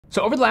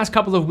So over the last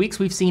couple of weeks,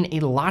 we've seen a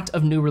lot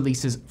of new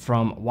releases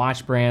from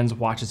watch brands.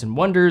 Watches and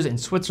Wonders in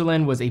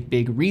Switzerland was a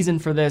big reason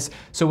for this.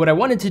 So what I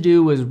wanted to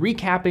do was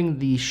recapping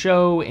the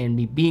show and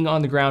me being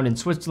on the ground in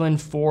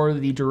Switzerland for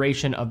the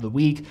duration of the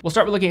week. We'll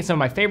start with looking at some of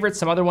my favorites,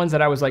 some other ones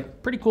that I was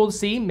like pretty cool to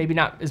see, maybe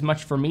not as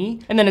much for me.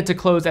 And then to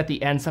close at the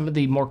end, some of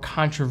the more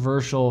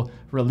controversial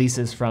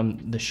releases from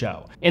the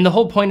show. And the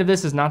whole point of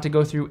this is not to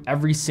go through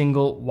every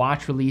single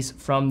watch release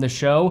from the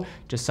show,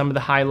 just some of the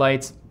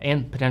highlights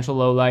and potential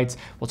lowlights.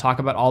 We'll talk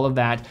about all of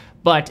that.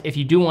 But if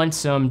you do want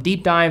some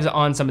deep dives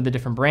on some of the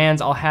different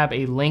brands, I'll have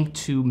a link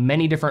to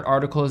many different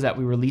articles that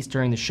we released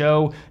during the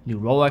show, new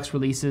Rolex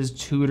releases,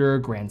 Tudor,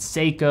 Grand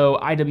Seiko,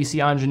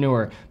 IWC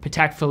Ingenieur,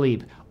 Patek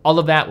Philippe. All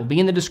of that will be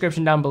in the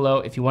description down below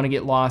if you want to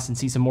get lost and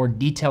see some more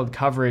detailed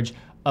coverage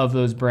of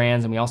those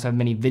brands. And we also have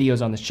many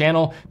videos on this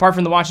channel. Apart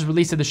from the watches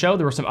released of the show,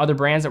 there were some other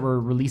brands that were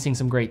releasing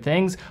some great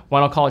things.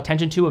 One I'll call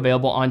attention to,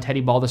 available on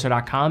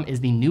teddybaldassarre.com, is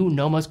the new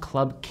Nomos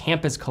Club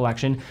Campus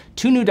collection.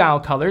 2 new dial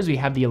colors. We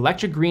have the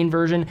electric green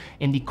version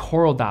and the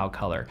coral dial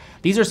color.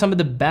 These are some of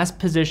the best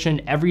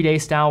positioned everyday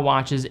style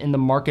watches in the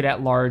market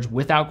at large,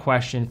 without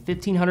question.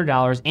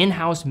 $1,500,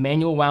 in-house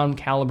manual wound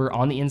caliber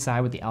on the inside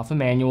with the Alpha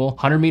manual,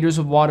 100 meters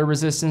of water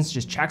resistance,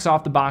 just checks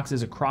off the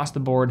boxes across the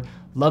board.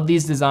 Love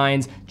these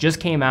designs, just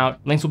came out.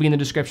 Links will be in the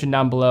description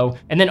down below.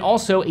 And then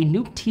also a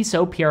new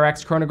Tissot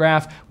PRX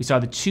chronograph. We saw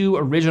the 2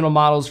 original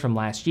models from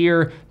last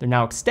year. They're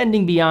now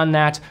extending beyond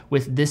that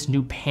with this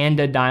new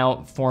Panda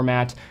dial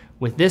format.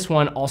 With this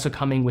one also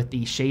coming with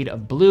the shade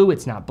of blue.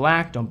 It's not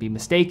black, don't be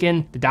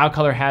mistaken. The dial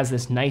color has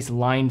this nice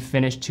line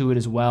finish to it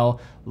as well.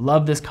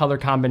 Love this color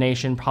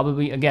combination.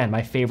 Probably, again,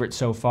 my favorite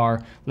so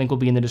far. Link will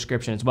be in the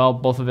description as well.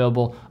 Both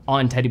available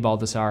on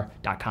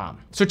teddybaldassarre.com.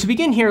 So to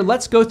begin here,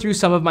 let's go through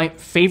some of my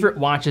favorite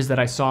watches that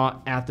I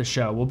saw at the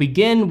show. We'll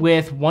begin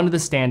with one of the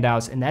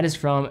standouts, and that is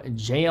from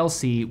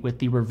JLC with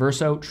the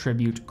Reverso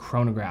Tribute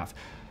chronograph.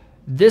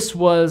 This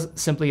was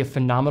simply a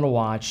phenomenal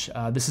watch.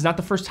 This is not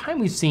the first time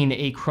we've seen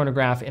a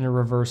chronograph in a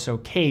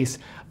Reverso case,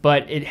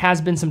 but it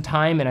has been some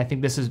time, and I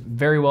think this is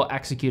very well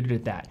executed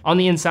at that. On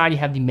the inside, you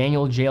have the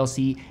manual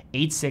JLC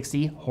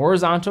 860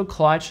 horizontal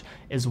clutch,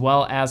 as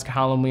well as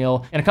column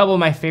wheel. And a couple of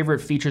my favorite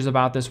features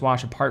about this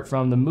watch, apart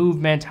from the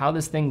movement, how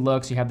this thing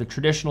looks, you have the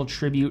traditional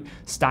tribute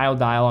style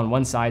dial on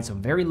one side, so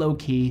very low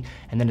key,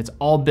 and then it's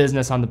all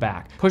business on the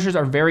back. Pushers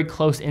are very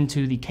close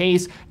into the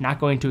case, not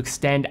going to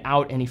extend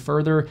out any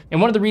further.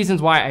 And one of the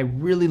reasons why I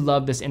really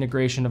love this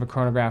integration of a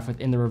chronograph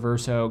within the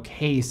Reverso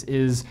case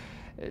is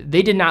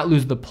they did not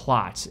lose the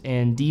plot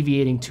in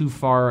deviating too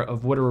far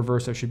of what a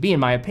Reverso should be,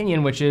 in my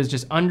opinion, which is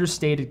just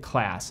understated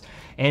class.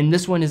 And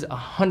this one is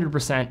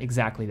 100%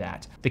 exactly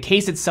that. The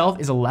case itself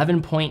is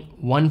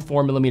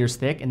 11.14 millimeters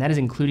thick, and that is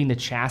including the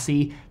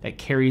chassis that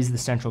carries the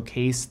central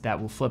case that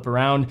will flip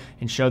around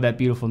and show that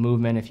beautiful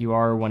movement if you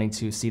are wanting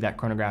to see that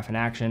chronograph in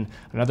action.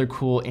 Another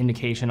cool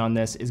indication on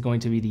this is going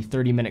to be the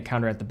 30-minute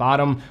counter at the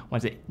bottom.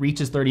 Once it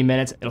reaches 30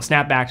 minutes, it'll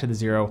snap back to the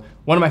 0.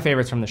 One of my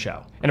favorites from the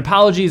show. And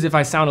apologies if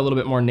I sound a little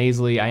bit more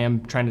nasally. I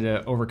am trying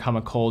to overcome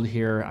a cold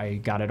here. I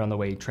got it on the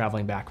way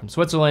traveling back from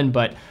Switzerland,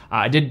 but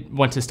I did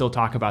want to still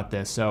talk about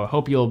this, so I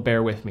hope you'll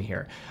bear with me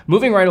here.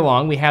 Moving right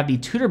along, we have the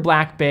Tudor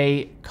Black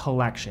Bay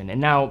collection. And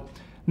now,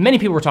 many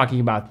people were talking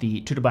about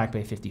the Tudor Black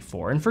Bay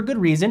 54, and for good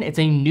reason. It's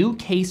a new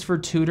case for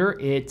Tudor.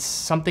 It's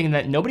something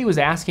that nobody was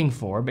asking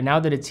for, but now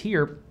that it's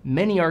here,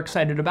 many are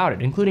excited about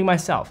it, including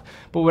myself.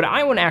 But what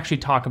I want to actually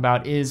talk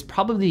about is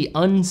probably the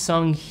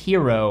unsung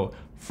hero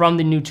from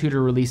the new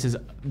Tudor releases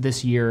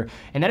this year,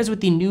 and that is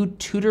with the new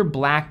Tudor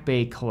Black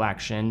Bay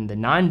collection, the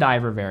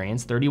non-diver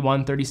variants,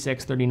 31,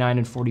 36, 39,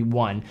 and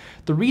 41.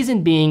 The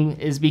reason being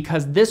is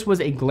because this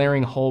was a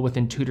glaring hole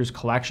within Tudor's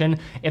collection.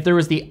 If there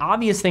was the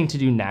obvious thing to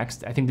do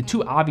next, I think the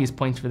 2 obvious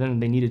points for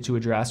them they needed to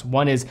address,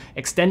 one is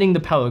extending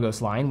the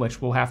Pelagos line,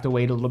 which we'll have to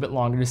wait a little bit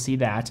longer to see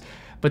that.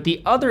 But the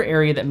other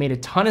area that made a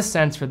ton of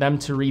sense for them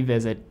to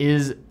revisit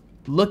is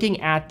looking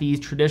at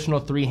these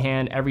traditional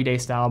 3-hand everyday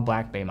style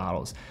Black Bay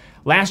models.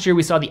 Last year,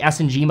 we saw the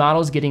S&G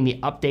models getting the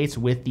updates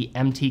with the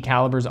MT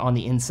calibers on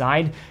the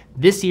inside.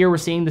 This year, we're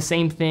seeing the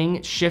same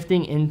thing,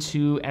 shifting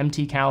into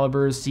MT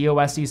calibers,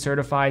 COSC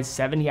certified,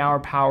 70-hour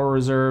power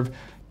reserve,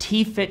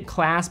 T-fit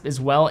clasp as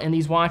well in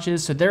these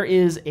watches, so there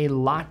is a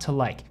lot to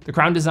like. The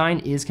crown design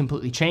is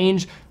completely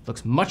changed,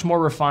 looks much more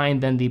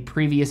refined than the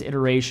previous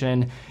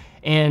iteration.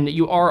 And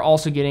you are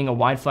also getting a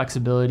wide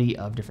flexibility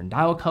of different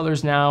dial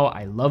colors now.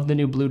 I love the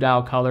new blue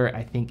dial color.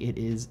 I think it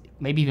is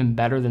maybe even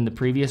better than the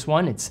previous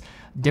one. It's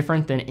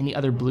different than any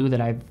other blue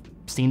that I've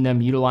seen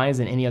them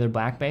utilize in any other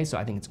Black Bay, so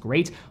I think it's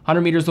great.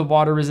 100 meters of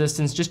water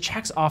resistance, just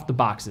checks off the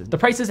boxes. The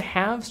prices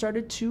have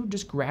started to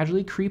just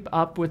gradually creep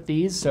up with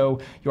these, so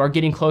you are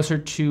getting closer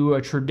to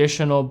a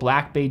traditional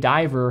Black Bay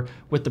diver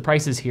with the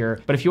prices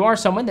here. But if you are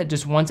someone that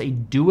just wants a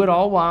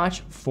do-it-all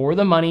watch for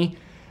the money,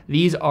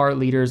 These are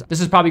leaders.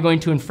 This is probably going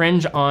to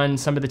infringe on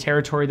some of the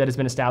territory that has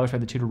been established by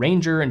the Tudor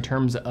Ranger in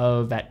terms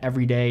of that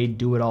everyday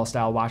do-it-all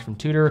style watch from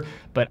Tudor,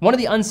 but one of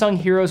the unsung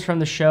heroes from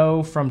the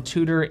show, from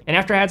Tudor, and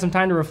after I had some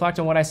time to reflect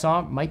on what I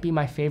saw, might be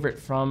my favorite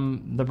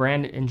from the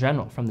brand in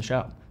general, from the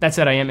show. That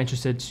said, I am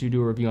interested to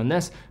do a review on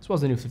this, as well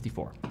as the new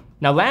 54.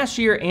 Now, last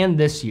year and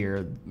this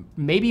year,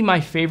 maybe my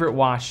favorite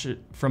watch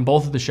from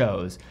both of the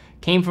shows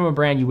came from a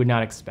brand you would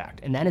not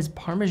expect, and that is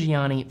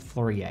Parmigiani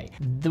Fleurier.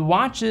 The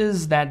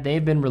watches that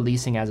they've been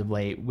releasing as of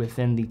late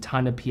within the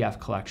Tonda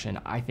PF collection,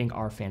 I think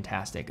are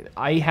fantastic.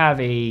 I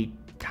have a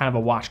kind of a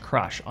watch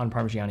crush on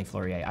Parmigiani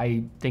Fleurier.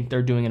 I think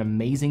they're doing an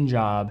amazing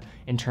job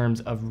in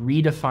terms of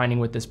redefining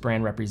what this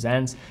brand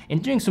represents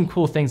and doing some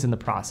cool things in the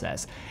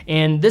process.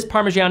 And this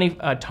Parmigiani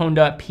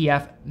Tonda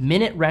PF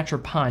Minute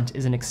Rattrapante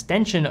is an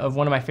extension of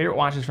one of my favorite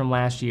watches from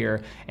last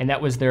year, and that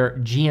was their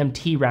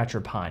GMT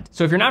Rattrapante.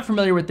 So if you're not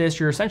familiar with this,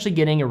 you're essentially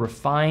getting a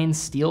refined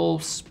steel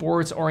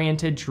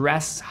sports-oriented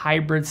dress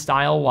hybrid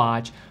style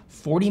watch,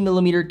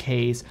 40mm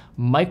case,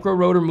 micro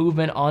rotor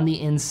movement on the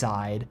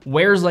inside,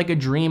 wears like a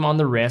dream on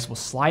the wrist, will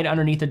slide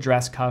underneath the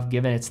dress cuff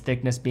given its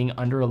thickness being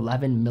under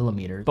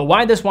 11mm. But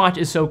why this watch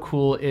is so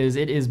cool is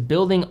it is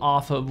building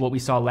off of what we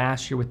saw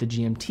last year with the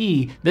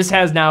GMT. This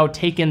has now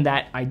taken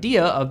that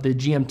idea of the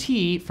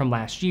GMT from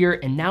last year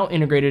and now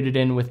integrated it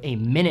in with a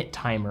minute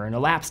timer, an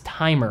elapsed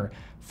timer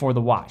for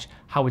the watch.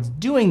 How it's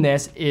doing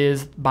this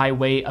is by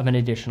way of an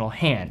additional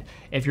hand.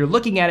 If you're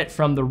looking at it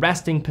from the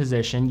resting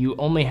position, you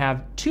only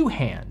have two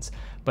hands,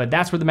 but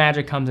that's where the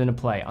magic comes into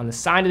play. On the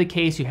side of the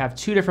case, you have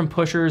two different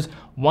pushers.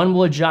 One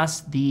will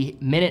adjust the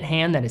minute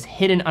hand that is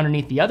hidden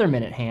underneath the other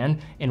minute hand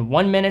in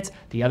 1 minute.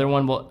 The other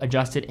one will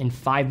adjust it in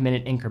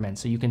 5-minute increments.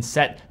 So you can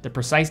set the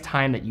precise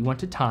time that you want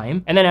to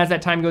time. And then as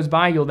that time goes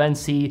by, you'll then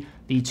see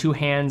the two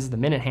hands, the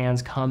minute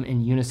hands, come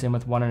in unison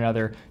with one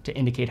another to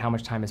indicate how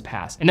much time has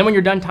passed. And then when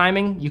you're done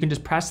timing, you can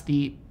just press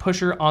the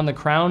pusher on the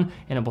crown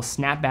and it will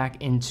snap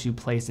back into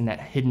place in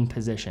that hidden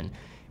position.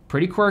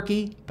 Pretty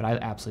quirky, but I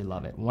absolutely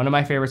love it. One of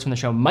my favorites from the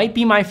show, might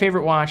be my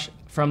favorite watch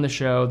from the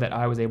show that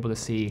I was able to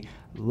see.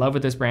 Love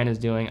what this brand is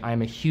doing. I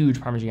am a huge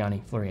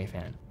Parmigiani Fleurier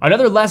fan.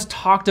 Another less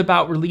talked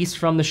about release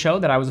from the show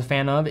that I was a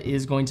fan of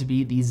is going to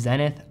be the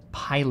Zenith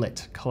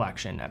Pilot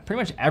collection. Pretty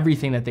much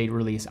everything that they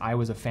release I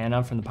was a fan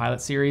of from the Pilot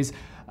series.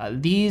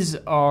 These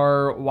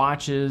are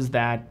watches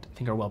that I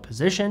think are well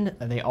positioned.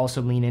 They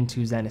also lean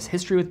into Zenith's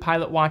history with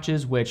Pilot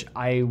watches, which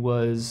I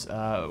was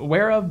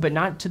aware of, but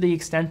not to the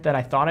extent that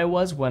I thought I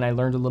was when I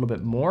learned a little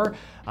bit more.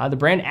 The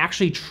brand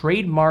actually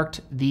trademarked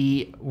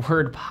the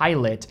word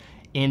Pilot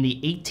in the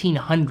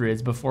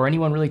 1800s before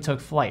anyone really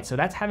took flight. So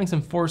that's having some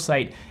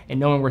foresight and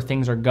knowing where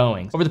things are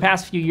going. Over the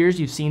past few years,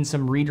 you've seen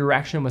some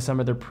redirection with some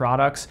of their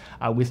products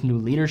with new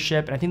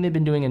leadership, and I think they've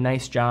been doing a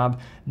nice job.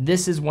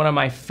 This is one of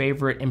my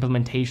favorite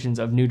implementations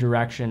of new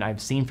direction I've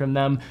seen from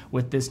them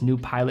with this new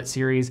Pilot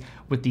series.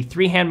 With the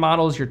 3-hand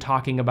models, you're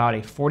talking about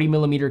a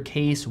 40mm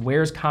case,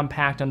 wears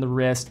compact on the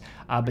wrist,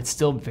 but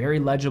still very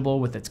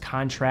legible with its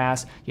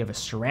contrast. You have a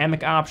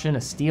ceramic option,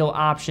 a steel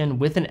option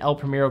with an El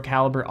Primero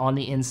caliber on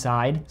the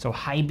inside, so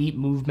high beat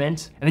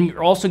movement. And then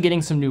you're also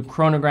getting some new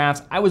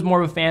chronographs. I was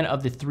more of a fan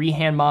of the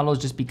 3-hand models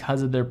just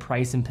because of their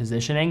price and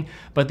positioning,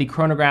 but the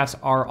chronographs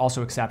are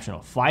also exceptional.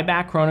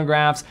 Flyback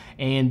chronographs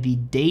and the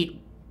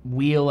date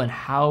wheel and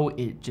how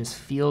it just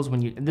feels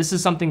when you, this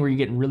is something where you're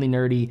getting really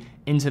nerdy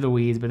into the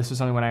weeds, but this was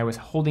something when I was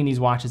holding these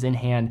watches in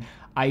hand,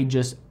 I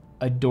just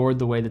adored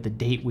the way that the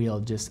date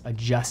wheel just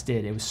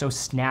adjusted. It was so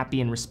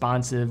snappy and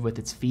responsive with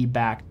its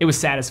feedback. It was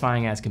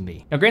satisfying as can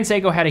be. Now, Grand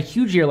Seiko had a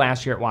huge year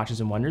last year at Watches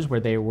and Wonders where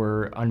they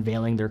were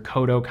unveiling their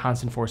Kodo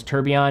Constant Force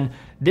Tourbillon.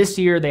 This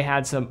year, they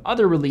had some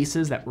other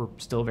releases that were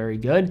still very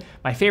good.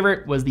 My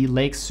favorite was the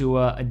Lake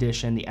Sua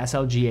edition, the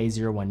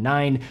SLGA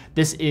 019.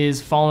 This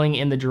is falling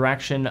in the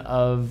direction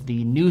of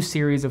the new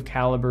series of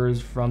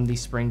calibers from the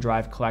Spring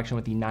Drive collection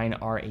with the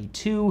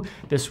 9RA2.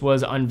 This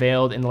was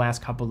unveiled in the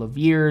last couple of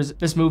years.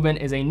 This movement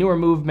is a newer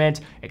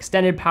movement,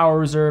 extended power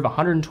reserve,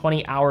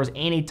 120 hours,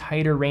 and a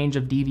tighter range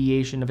of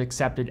deviation of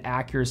accepted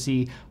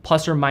accuracy,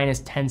 plus or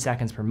minus 10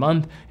 seconds per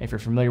month. If you're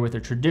familiar with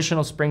a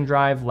traditional spring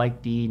drive like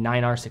the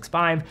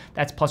 9R65,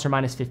 that's plus or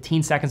minus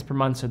 15 seconds per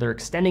month, so they're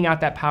extending out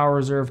that power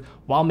reserve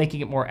while making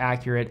it more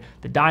accurate.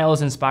 The dial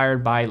is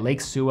inspired by Lake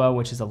Sua,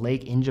 which is a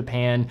lake in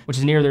Japan, which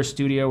is near their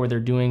studio where they're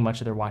doing much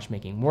of their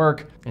watchmaking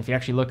work. And if you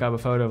actually look up a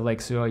photo of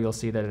Lake Sua, you'll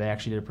see that they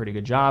actually did a pretty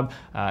good job.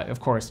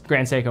 Of course,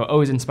 Grand Seiko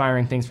always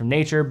inspiring things from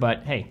nature,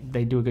 but hey,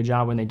 they do a good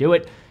job when they do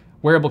it.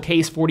 Wearable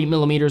case,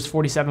 40mm,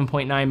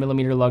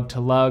 47.9mm lug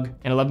to lug,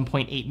 and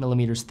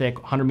 11.8mm thick,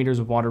 100 meters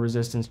of water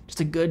resistance. Just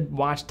a good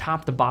watch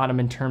top to bottom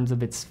in terms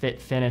of its fit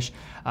finish,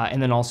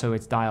 and then also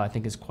its dial I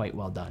think is quite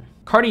well done.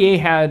 Cartier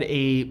had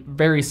a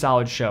very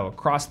solid show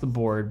across the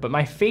board, but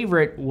my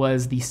favorite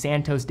was the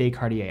Santos de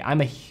Cartier.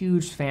 I'm a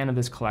huge fan of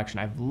this collection.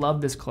 I've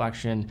loved this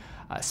collection,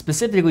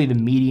 specifically the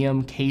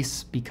medium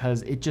case,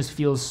 because it just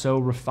feels so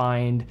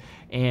refined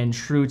and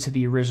true to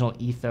the original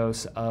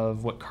ethos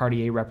of what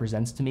Cartier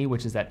represents to me,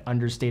 which is that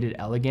understated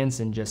elegance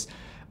and just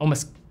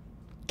almost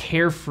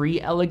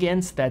carefree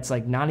elegance that's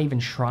like not even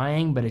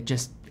trying, but it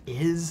just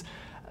is.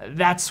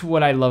 That's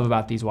what I love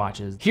about these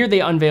watches. Here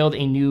they unveiled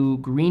a new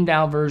green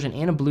dial version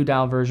and a blue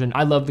dial version.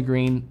 I love the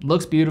green,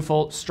 looks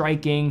beautiful,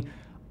 striking,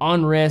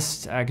 on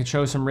wrist. I could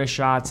show some wrist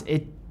shots.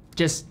 It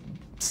just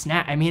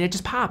it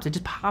just pops. It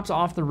just pops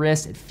off the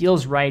wrist. It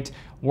feels right,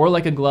 wore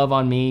like a glove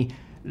on me.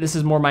 This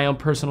is more my own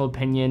personal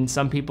opinion.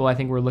 Some people, I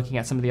think, were looking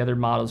at some of the other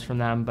models from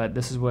them, but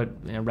this is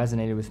what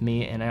resonated with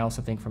me, and I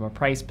also think from a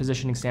price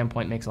positioning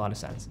standpoint makes a lot of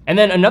sense. And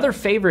then another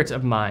favorite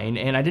of mine,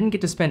 and I didn't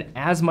get to spend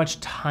as much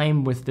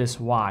time with this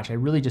watch. I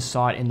really just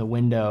saw it in the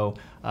window,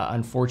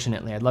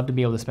 unfortunately. I'd love to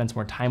be able to spend some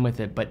more time with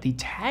it, but the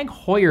TAG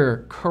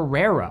Heuer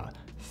Carrera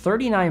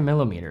 39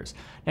 millimeters.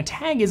 Now,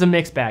 TAG is a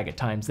mixed bag at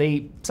times.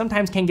 They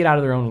sometimes can get out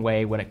of their own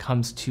way when it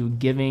comes to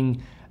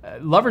giving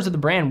lovers of the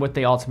brand what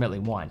they ultimately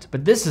want.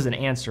 But this is an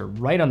answer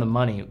right on the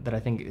money that I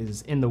think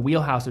is in the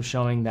wheelhouse of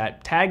showing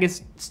that TAG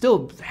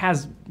still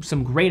has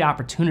some great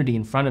opportunity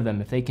in front of them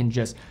if they can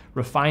just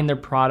refine their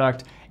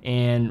product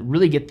and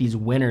really get these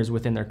winners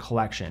within their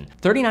collection.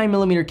 39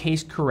 millimeter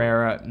case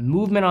Carrera,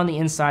 movement on the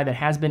inside that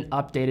has been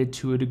updated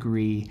to a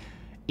degree,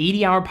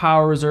 80-hour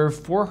power reserve,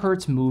 4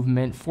 hertz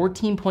movement,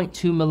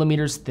 14.2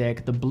 millimeters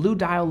thick. The blue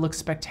dial looks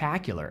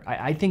spectacular.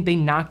 I think they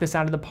knocked this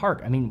out of the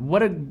park. I mean,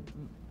 what a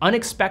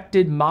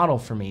unexpected model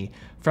for me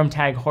from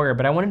TAG Heuer,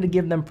 but I wanted to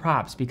give them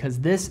props because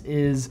this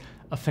is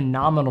a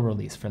phenomenal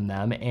release from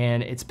them,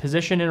 and it's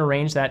positioned in a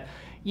range that,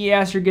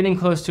 yes, you're getting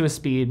close to a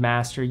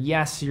Speedmaster,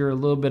 yes, you're a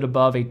little bit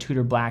above a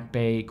Tudor Black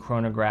Bay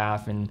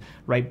chronograph and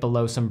right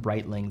below some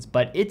Breitlings,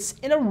 but it's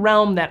in a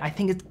realm that I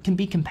think it can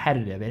be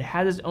competitive. It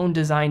has its own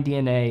design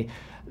DNA.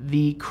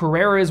 The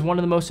Carrera is one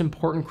of the most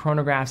important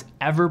chronographs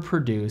ever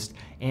produced,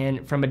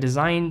 and from a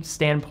design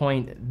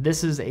standpoint,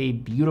 this is a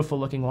beautiful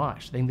looking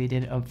watch. I think they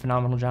did a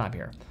phenomenal job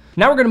here.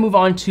 Now we're gonna move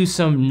on to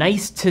some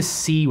nice to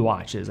see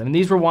watches. I mean,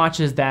 these were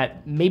watches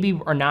that maybe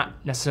are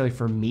not necessarily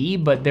for me,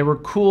 but they were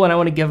cool and I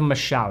wanna give them a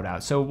shout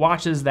out. So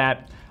watches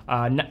that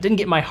didn't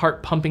get my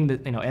heart pumping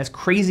as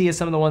crazy as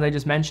some of the ones I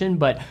just mentioned,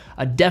 but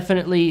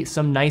definitely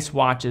some nice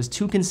watches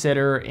to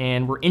consider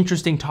and were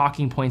interesting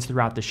talking points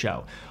throughout the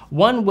show.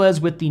 One was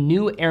with the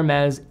new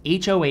Hermes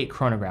H08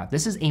 chronograph.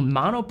 This is a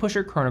mono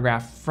pusher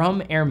chronograph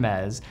from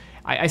Hermes.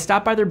 I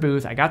stopped by their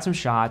booth, I got some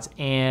shots,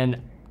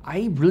 and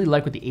I really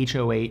like what the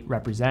H08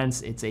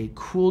 represents. It's a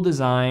cool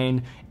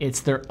design.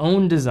 It's their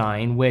own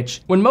design,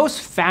 which when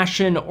most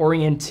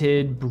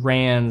fashion-oriented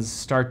brands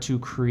start to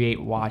create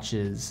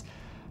watches,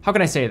 how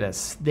can I say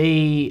this?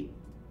 They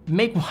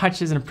make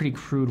watches in a pretty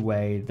crude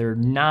way. They're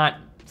not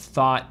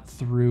thought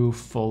through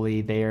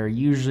fully. They are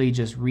usually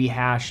just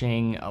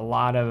rehashing a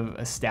lot of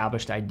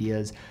established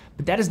ideas,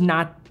 but that is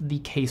not the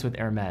case with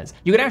Hermes.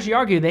 You could actually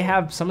argue they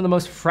have some of the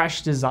most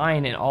fresh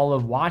design in all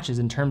of watches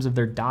in terms of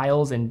their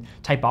dials and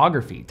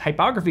typography.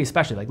 Typography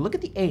especially, like look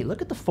at the 8,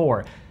 look at the 4.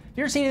 Have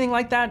you ever seen anything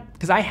like that?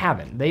 Because I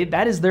haven't.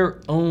 That is their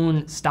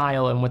own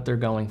style and what they're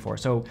going for.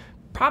 So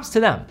props to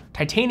them.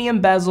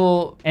 Titanium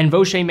bezel and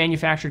Vaucher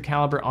manufactured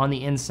caliber on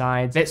the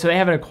inside. So they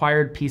have an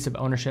acquired piece of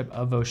ownership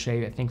of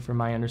Vaucher, I think from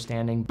my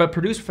understanding, but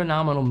produce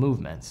phenomenal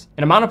movements.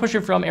 And a mono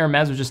pusher from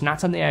Hermes was just not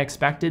something I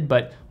expected,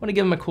 but I want to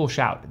give them a cool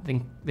shout. I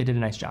think they did a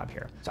nice job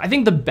here. So I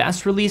think the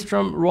best release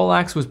from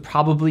Rolex was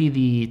probably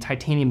the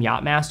Titanium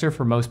Yachtmaster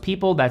for most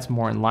people. That's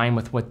more in line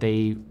with what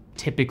they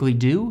typically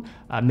do.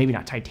 Maybe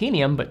not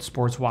titanium, but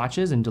sports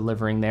watches and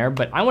delivering there.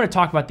 But I want to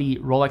talk about the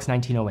Rolex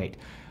 1908.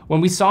 When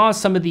we saw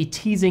some of the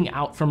teasing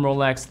out from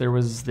Rolex, there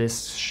was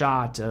this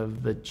shot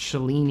of the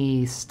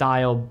Cellini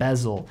style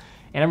bezel.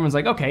 And everyone's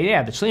like, okay,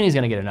 yeah, the Cellini's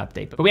gonna get an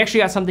update. But we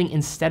actually got something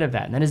instead of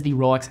that, and that is the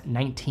Rolex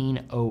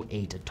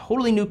 1908. A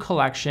totally new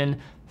collection,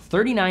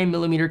 39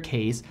 millimeter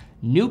case,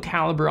 new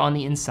caliber on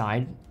the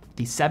inside,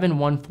 the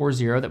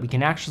 7140 that we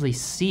can actually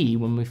see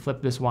when we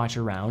flip this watch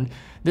around.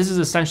 This is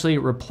essentially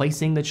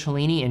replacing the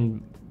Cellini,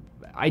 and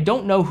I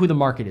don't know who the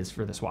market is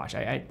for this watch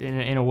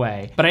in a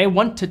way, but I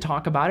want to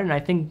talk about it, and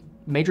I think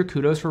major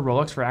kudos for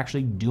Rolex for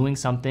actually doing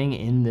something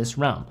in this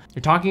realm.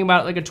 You're talking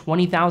about like a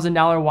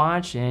 $20,000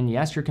 watch, and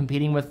yes, you're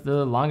competing with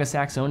the Longa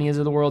Saxonias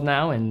of the world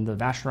now and the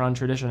Vacheron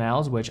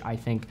Traditionals, which I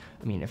think,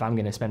 I mean, if I'm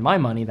gonna spend my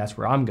money, that's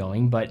where I'm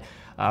going, but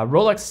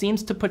Rolex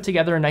seems to put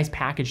together a nice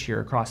package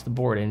here across the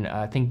board, and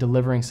I think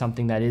delivering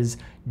something that is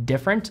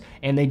different,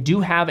 and they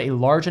do have a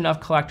large enough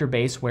collector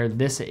base where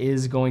this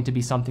is going to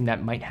be something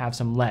that might have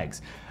some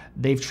legs.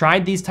 They've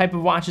tried these type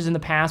of watches in the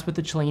past with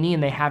the Cellini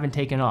and they haven't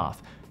taken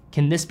off.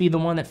 Can this be the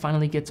one that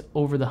finally gets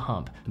over the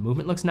hump? The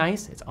movement looks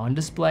nice, it's on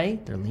display,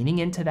 they're leaning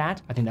into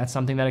that. I think that's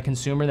something that a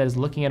consumer that is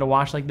looking at a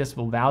watch like this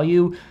will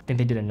value. I think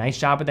they did a nice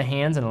job with the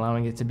hands and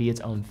allowing it to be its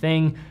own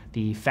thing.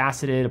 The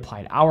faceted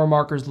applied hour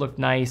markers look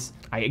nice.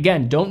 I,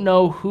 again, don't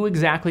know who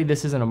exactly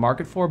this is in a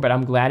market for, but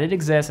I'm glad it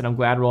exists and I'm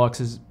glad Rolex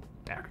is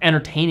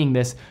entertaining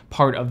this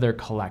part of their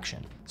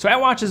collection. So at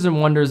Watches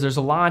and Wonders, there's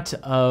a lot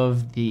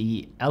of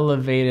the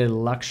elevated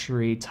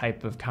luxury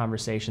type of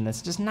conversation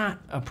that's just not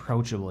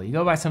approachable. You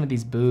go by some of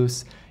these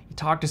booths, you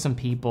talk to some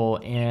people,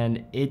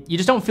 and you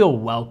just don't feel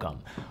welcome.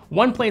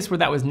 One place where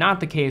that was not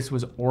the case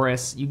was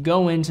Oris. You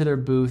go into their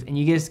booth and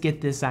you just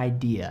get this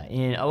idea,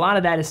 and a lot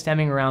of that is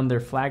stemming around their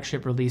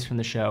flagship release from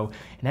the show,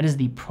 and that is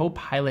the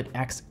ProPilot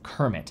X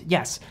Kermit.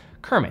 Yes,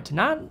 Kermit,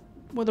 not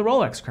with a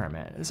Rolex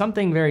Kermit,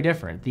 something very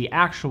different, the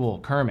actual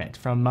Kermit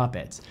from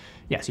Muppets.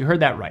 Yes, you heard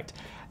that right.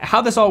 How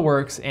this all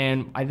works,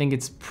 and I think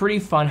it's pretty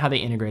fun how they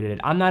integrated it.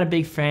 I'm not a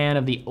big fan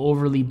of the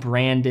overly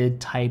branded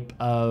type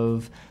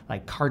of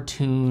like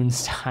cartoon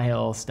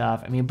style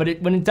stuff. I mean, but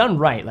when it's done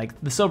right, like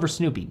the Silver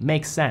Snoopy,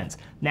 makes sense.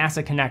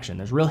 NASA connection,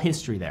 there's real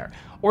history there.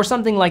 Or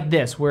something like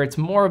this, where it's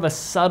more of a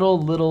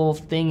subtle little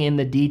thing in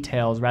the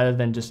details rather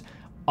than just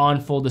on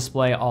full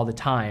display all the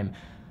time.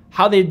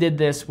 How they did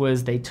this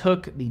was they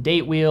took the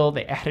date wheel,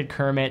 they added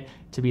Kermit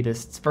to be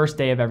this first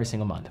day of every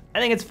single month. I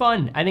think it's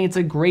fun. I think it's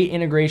a great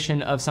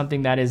integration of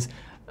something that is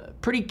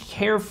pretty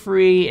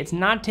carefree, it's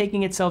not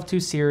taking itself too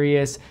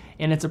serious,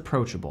 and it's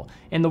approachable.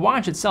 And the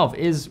watch itself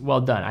is well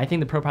done. I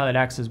think the ProPilot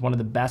X is one of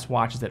the best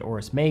watches that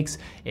Oris makes.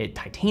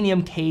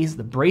 Titanium case,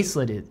 the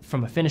bracelet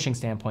from a finishing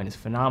standpoint is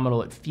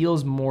phenomenal. It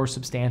feels more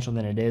substantial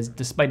than it is,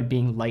 despite it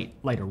being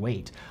lighter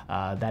weight.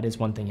 That is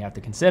one thing you have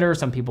to consider.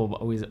 Some people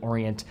always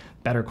orient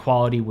better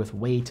quality with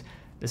weight.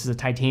 This is a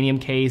titanium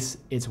case,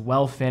 it's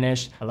well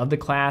finished. I love the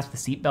clasp, the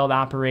seatbelt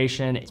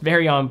operation. It's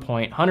very on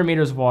point, 100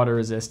 meters of water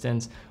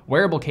resistance.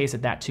 Wearable case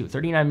at that too,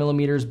 39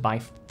 millimeters by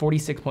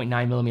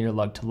 46.9 millimeter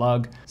lug to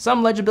lug.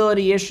 Some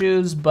legibility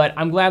issues, but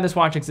I'm glad this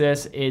watch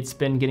exists. It's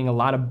been getting a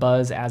lot of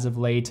buzz as of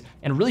late,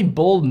 and a really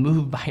bold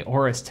move by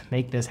Oris to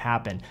make this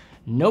happen.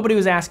 Nobody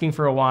was asking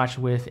for a watch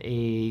with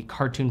a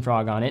cartoon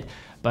frog on it,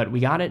 but we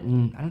got it,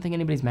 and I don't think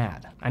anybody's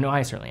mad. I know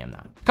I certainly am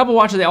not. A couple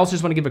watches I also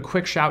just want to give a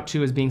quick shout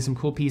to as being some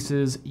cool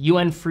pieces.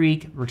 UN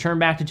Freak, return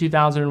back to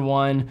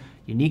 2001,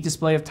 unique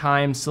display of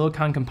time,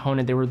 silicon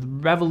component. They were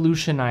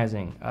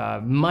revolutionizing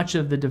much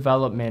of the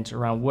development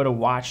around what a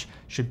watch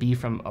should be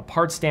from a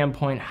part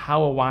standpoint,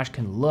 how a watch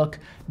can look.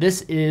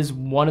 This is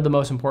one of the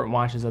most important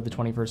watches of the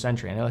 21st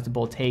century. I know that's a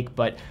bold take,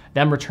 but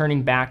them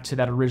returning back to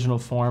that original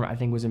form I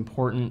think was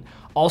important.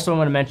 Also, I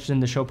want to mention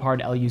the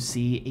Chopard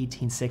LUC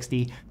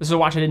 1860. This is a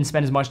watch I didn't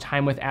spend as much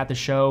time with at the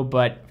show,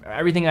 but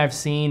everything I've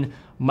seen,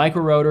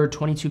 micro rotor,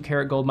 22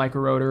 karat gold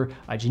micro rotor,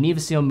 Geneva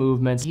seal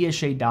movements,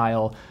 guilloche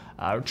dial,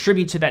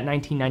 tribute to that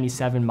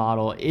 1997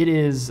 model. It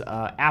is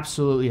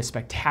absolutely a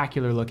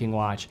spectacular looking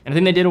watch. And I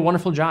think they did a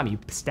wonderful job. You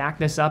stack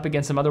this up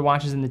against some other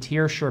watches in the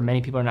tier. Sure, many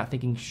people are not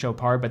thinking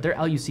Chopard, but their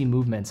LUC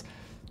movements,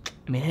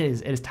 I mean,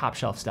 it is top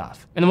shelf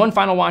stuff. And the one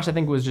final watch I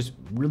think was just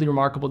really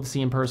remarkable to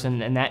see in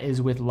person, and that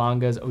is with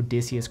Lange's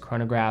Odysseus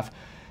chronograph.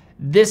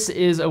 This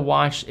is a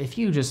watch, if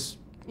you just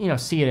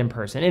see it in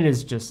person, it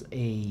is just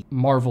a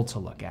marvel to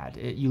look at.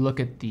 You look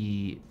at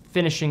the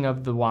finishing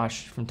of the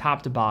watch from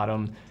top to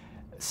bottom,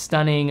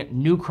 stunning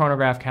new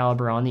chronograph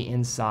caliber on the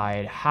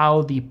inside,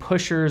 how the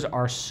pushers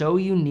are so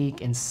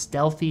unique and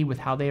stealthy with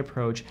how they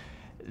approach.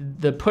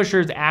 The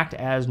pushers act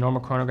as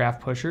normal chronograph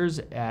pushers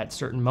at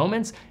certain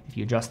moments. If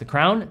you adjust the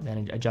crown, then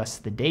it adjusts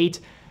the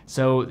date.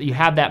 So you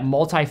have that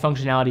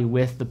multi-functionality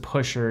with the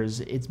pushers.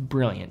 It's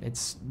brilliant.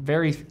 It's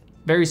very,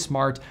 very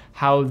smart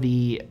how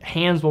the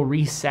hands will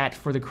reset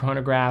for the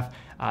chronograph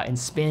and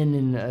spin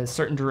in a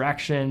certain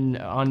direction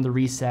on the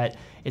reset.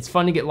 It's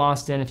fun to get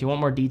lost in. If you want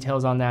more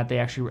details on that, they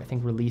actually, I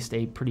think, released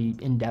a pretty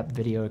in-depth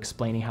video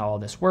explaining how all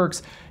this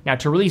works. Now,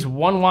 to release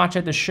one watch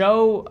at the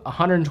show,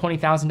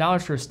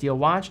 $120,000 for a steel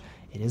watch,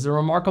 it is a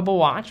remarkable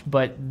watch,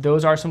 but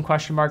those are some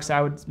question marks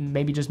I would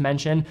maybe just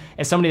mention.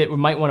 As somebody that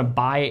might want to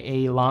buy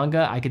a Lange,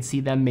 I could see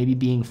them maybe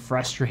being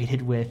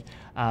frustrated with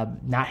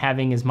not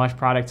having as much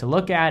product to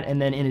look at, and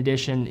then in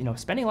addition,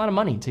 spending a lot of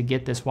money to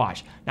get this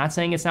watch. Not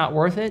saying it's not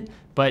worth it,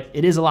 but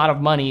it is a lot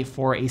of money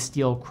for a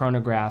steel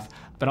chronograph.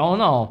 But all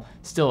in all,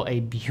 still a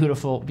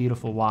beautiful,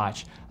 beautiful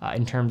watch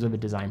in terms of a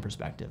design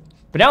perspective.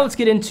 But now let's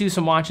get into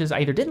some watches I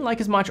either didn't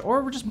like as much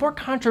or were just more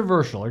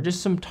controversial, or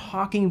just some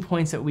talking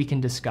points that we can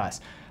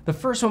discuss. The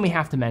first one we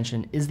have to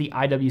mention is the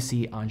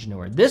IWC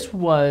Ingenieur. This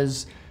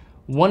was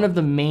one of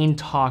the main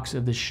talks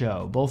of the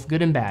show, both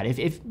good and bad.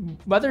 If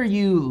whether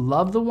you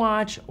love the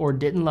watch or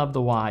didn't love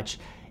the watch,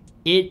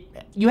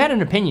 you had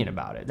an opinion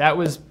about it. That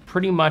was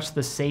pretty much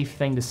the safe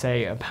thing to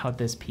say about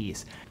this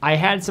piece. I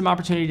had some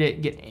opportunity to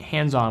get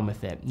hands-on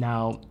with it.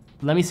 Now,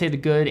 let me say the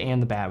good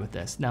and the bad with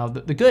this. Now,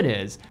 the good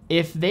is,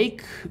 I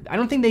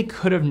don't think they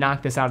could have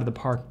knocked this out of the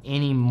park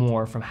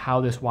anymore from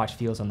how this watch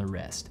feels on the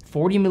wrist.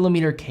 40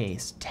 millimeter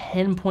case,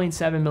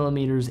 10.7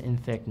 millimeters in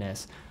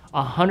thickness,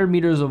 100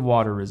 meters of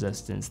water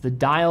resistance. The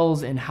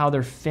dials and how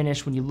they're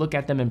finished when you look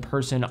at them in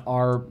person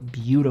are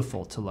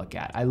beautiful to look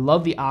at. I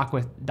love the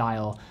aqua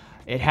dial.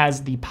 It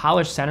has the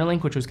polished center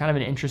link, which was kind of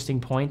an interesting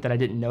point that I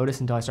didn't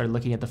notice until I started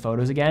looking at the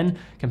photos again,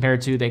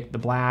 compared to the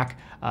black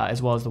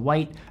as well as the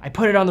white. I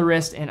put it on the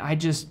wrist and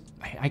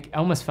I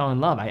almost fell in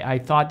love. I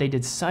thought they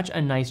did such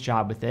a nice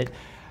job with it.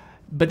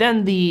 But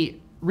then the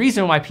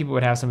reason why people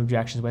would have some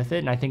objections with it,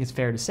 and I think it's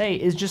fair to say,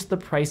 is just the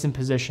price and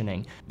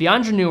positioning. The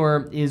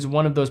Ingenieur is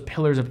one of those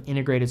pillars of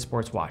integrated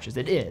sports watches.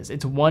 It is.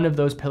 It's one of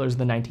those pillars of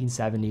the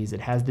 1970s.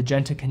 It has the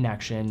Genta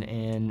connection,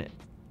 and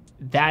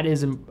that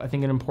is, I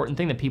think, an important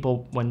thing that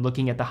people, when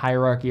looking at the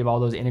hierarchy of all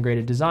those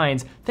integrated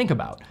designs, think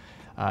about.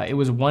 It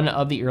was one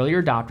of the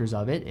earlier adopters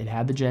of it. It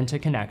had the Genta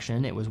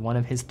connection. It was one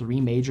of his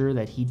 3 major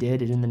that he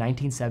did in the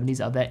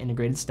 1970s of that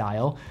integrated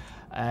style,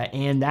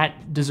 and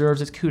that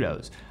deserves its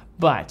kudos.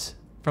 But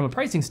from a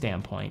pricing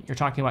standpoint, you're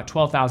talking about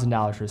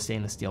 $12,000 for a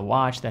stainless steel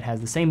watch that has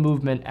the same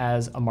movement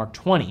as a Mark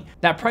 20.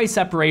 That price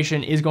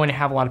separation is going to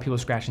have a lot of people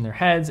scratching their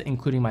heads,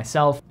 including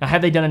myself. Now,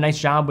 have they done a nice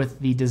job with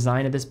the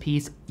design of this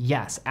piece?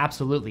 Yes,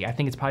 absolutely. I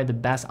think it's probably the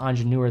best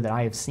ingenue that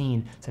I have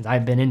seen since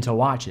I've been into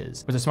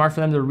watches. Was it smart for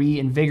them to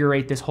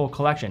reinvigorate this whole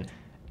collection?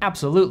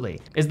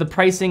 Absolutely. Is the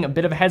pricing a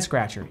bit of a head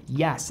scratcher?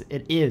 Yes,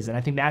 it is. And I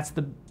think that's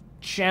the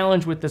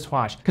challenge with this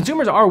watch.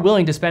 Consumers are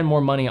willing to spend more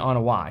money on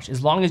a watch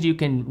as long as you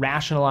can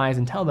rationalize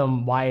and tell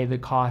them why the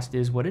cost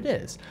is what it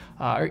is.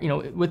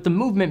 With the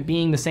movement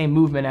being the same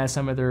movement as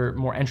some of their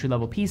more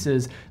entry-level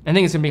pieces, I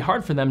think it's gonna be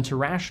hard for them to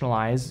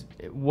rationalize,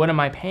 what am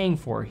I paying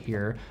for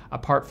here,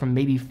 apart from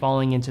maybe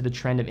falling into the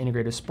trend of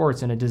integrated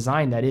sports and a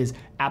design that is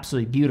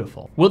absolutely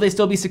beautiful. Will they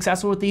still be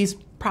successful with these?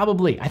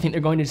 Probably. I think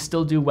they're going to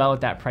still do well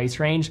at that price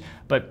range,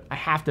 but I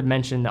have to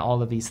mention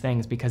all of these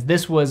things because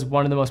this was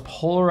one of the most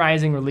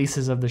polarizing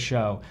releases of the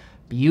show.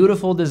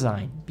 Beautiful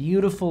design,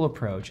 beautiful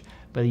approach,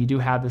 but you do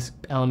have this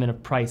element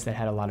of price that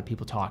had a lot of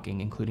people talking,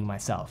 including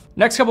myself.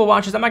 Next couple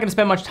watches, I'm not gonna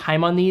spend much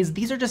time on these.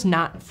 These are just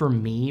not for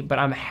me, but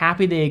I'm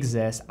happy they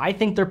exist. I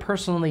think they're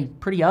personally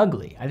pretty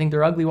ugly. I think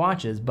they're ugly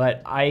watches,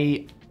 but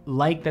I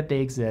like that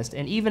they exist.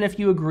 And even if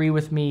you agree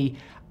with me,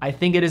 I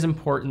think it is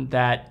important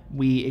that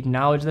we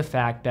acknowledge the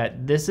fact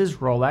that this is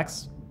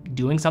Rolex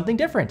doing something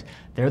different.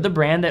 They're the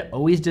brand that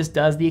always just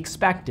does the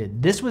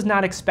expected. This was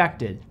not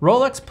expected.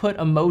 Rolex put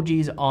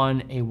emojis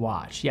on a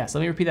watch. Yes,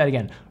 let me repeat that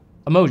again.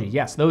 Emoji,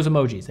 yes, those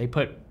emojis. They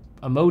put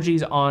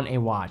emojis on a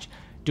watch.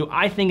 Do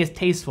I think it's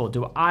tasteful?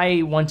 Do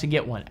I want to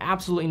get one?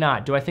 Absolutely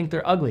not. Do I think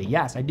they're ugly?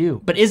 Yes, I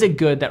do. But is it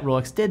good that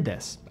Rolex did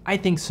this? I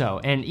think so.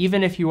 And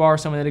even if you are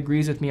someone that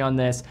agrees with me on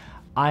this,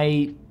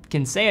 I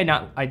can say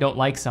I don't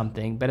like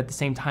something, but at the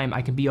same time,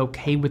 I can be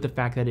okay with the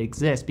fact that it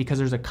exists because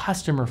there's a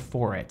customer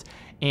for it.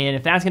 And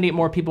if that's gonna get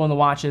more people in the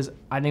watches,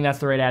 I think that's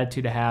the right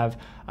attitude to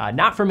have.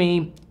 Not for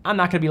me. I'm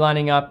not gonna be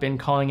lining up and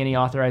calling any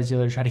authorized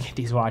dealer to try to get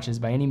these watches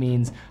by any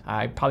means.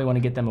 I probably wanna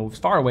get them as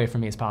far away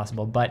from me as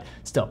possible, but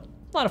still,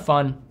 a lot of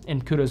fun,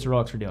 and kudos to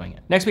Rolex for doing it.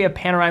 Next, we have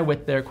Panerai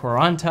with their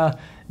 40.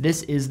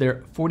 This is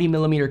their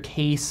 40mm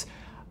case.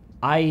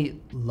 I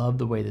love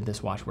the way that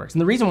this watch works.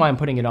 And the reason why I'm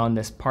putting it on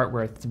this part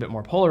where it's a bit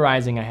more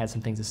polarizing, I had some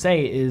things to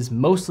say, is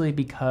mostly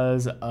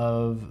because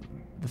of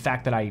the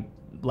fact that I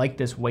like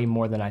this way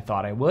more than I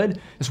thought I would.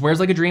 This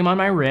wears like a dream on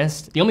my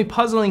wrist. The only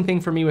puzzling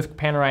thing for me with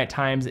Panerai at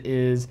times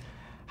is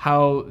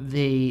how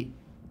they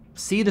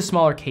see the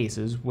smaller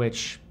cases,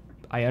 which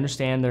I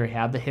understand they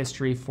have the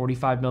history,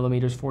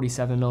 45mm,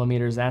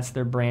 47mm, that's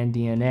their brand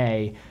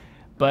DNA.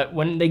 But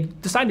when they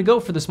decide to go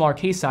for the smaller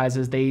case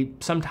sizes, they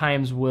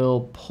sometimes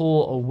will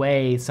pull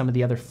away some of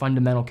the other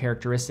fundamental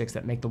characteristics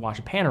that make the watch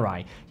a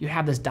Panerai. You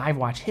have this dive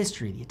watch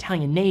history, the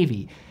Italian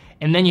Navy,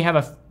 and then you have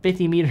a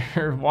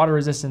 50-meter water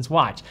resistance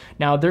watch.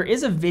 Now, there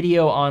is a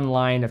video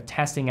online of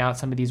testing out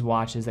some of these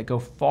watches that go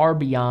far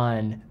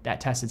beyond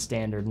that tested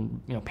standard. And,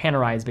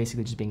 Panerai is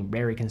basically just being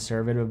very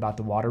conservative about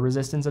the water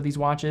resistance of these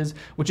watches,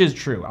 which is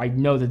true. I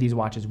know that these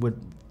watches would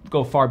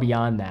go far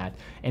beyond that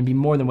and be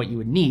more than what you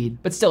would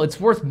need, but still, it's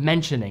worth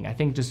mentioning. I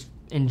think just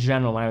in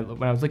general,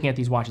 when I was looking at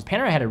these watches,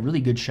 Panerai had a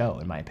really good show,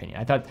 in my opinion.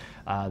 I thought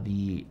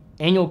the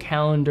annual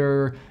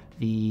calendar,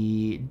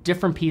 the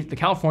different piece, the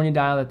California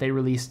dial that they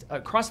released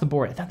across the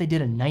board, I thought they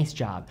did a nice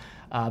job.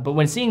 But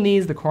when seeing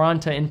these, the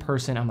 40 in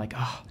person, I'm like,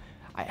 oh,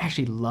 I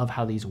actually love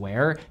how these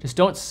wear. Just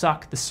don't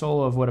suck the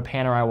soul of what a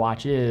Panerai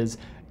watch is,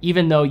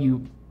 even though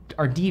you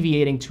are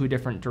deviating to a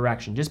different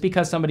direction. Just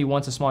because somebody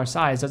wants a smaller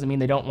size doesn't mean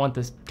they don't want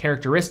the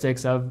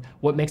characteristics of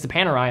what makes a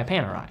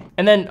Panerai.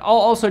 And then I'll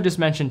also just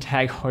mention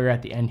Tag Heuer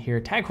at the end here.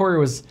 Tag Heuer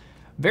was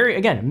very,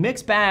 again,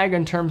 mixed bag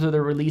in terms of the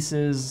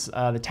releases.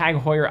 The Tag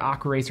Heuer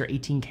Aquaracer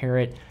 18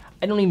 karat.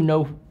 I don't even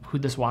know who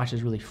this watch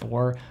is really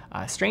for.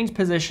 Strange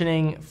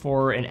positioning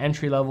for an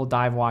entry-level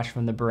dive watch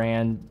from the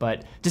brand,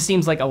 but just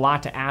seems like a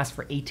lot to ask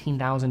for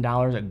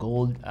 $18,000, a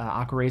gold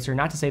Aquaracer.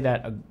 Not to say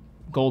that a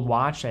gold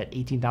watch at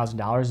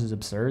 $18,000 is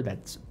absurd,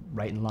 that's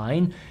right in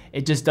line.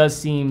 It just does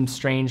seem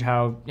strange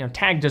how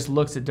Tag just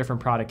looks at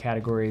different product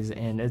categories,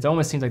 and it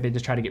almost seems like they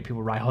just try to get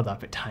people riled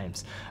up at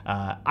times.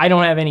 I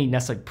don't have any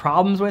necessarily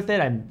problems with it.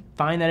 I'm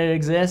fine that it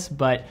exists,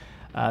 but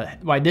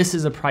why this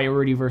is a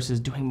priority versus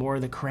doing more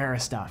of the Carrera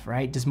stuff,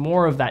 right? Just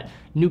more of that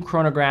new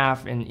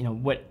chronograph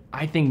and what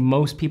I think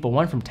most people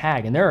want from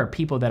Tag. And there are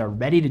people that are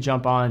ready to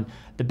jump on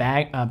the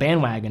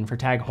bandwagon for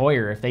Tag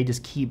Heuer if they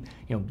just keep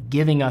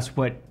giving us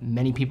what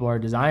many people are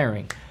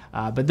desiring.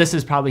 but this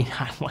is probably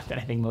not one that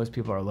I think most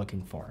people are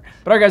looking for.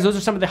 But all right, guys, those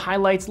are some of the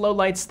highlights,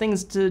 lowlights,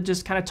 things to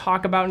just kind of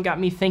talk about and got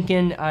me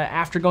thinking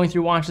after going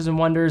through Watches and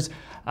Wonders.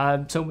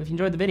 So if you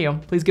enjoyed the video,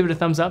 please give it a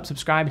thumbs up,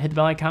 subscribe, hit the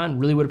bell icon.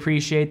 Really would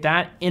appreciate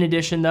that. In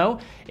addition though,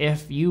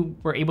 if you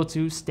were able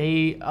to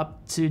stay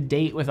up to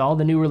date with all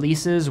the new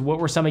releases, what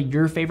were some of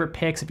your favorite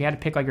picks? If you had to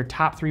pick like your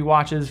top 3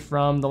 watches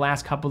from the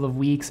last couple of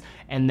weeks,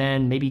 and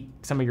then maybe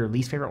some of your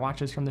least favorite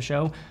watches from the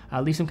show,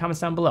 leave some comments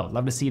down below.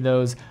 Love to see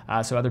those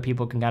so other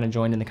people can kind of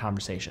join in the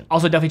conversation.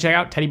 Also, definitely check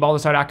out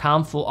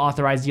TeddyBaldassarre.com, full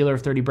authorized dealer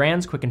of 30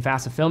 brands, quick and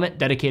fast fulfillment,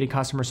 dedicated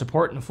customer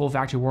support, and a full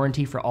factory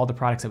warranty for all the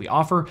products that we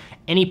offer.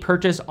 Any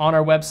purchase on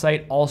our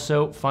website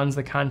also funds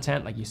the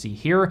content like you see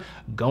here.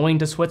 Going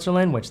to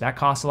Switzerland, which that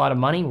costs a lot of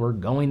money, we're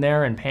going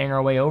there and paying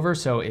our way over.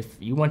 So if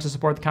you want to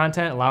support the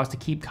content, allow us to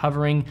keep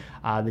covering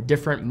the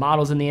different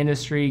models in the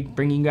industry,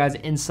 bringing you guys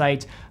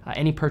insight,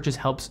 any purchase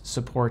helps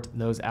support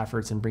those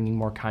efforts and bringing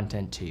more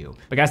content to you.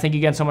 But guys, thank you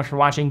again so much for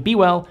watching. Be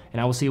well,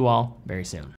 and I will see you all very soon.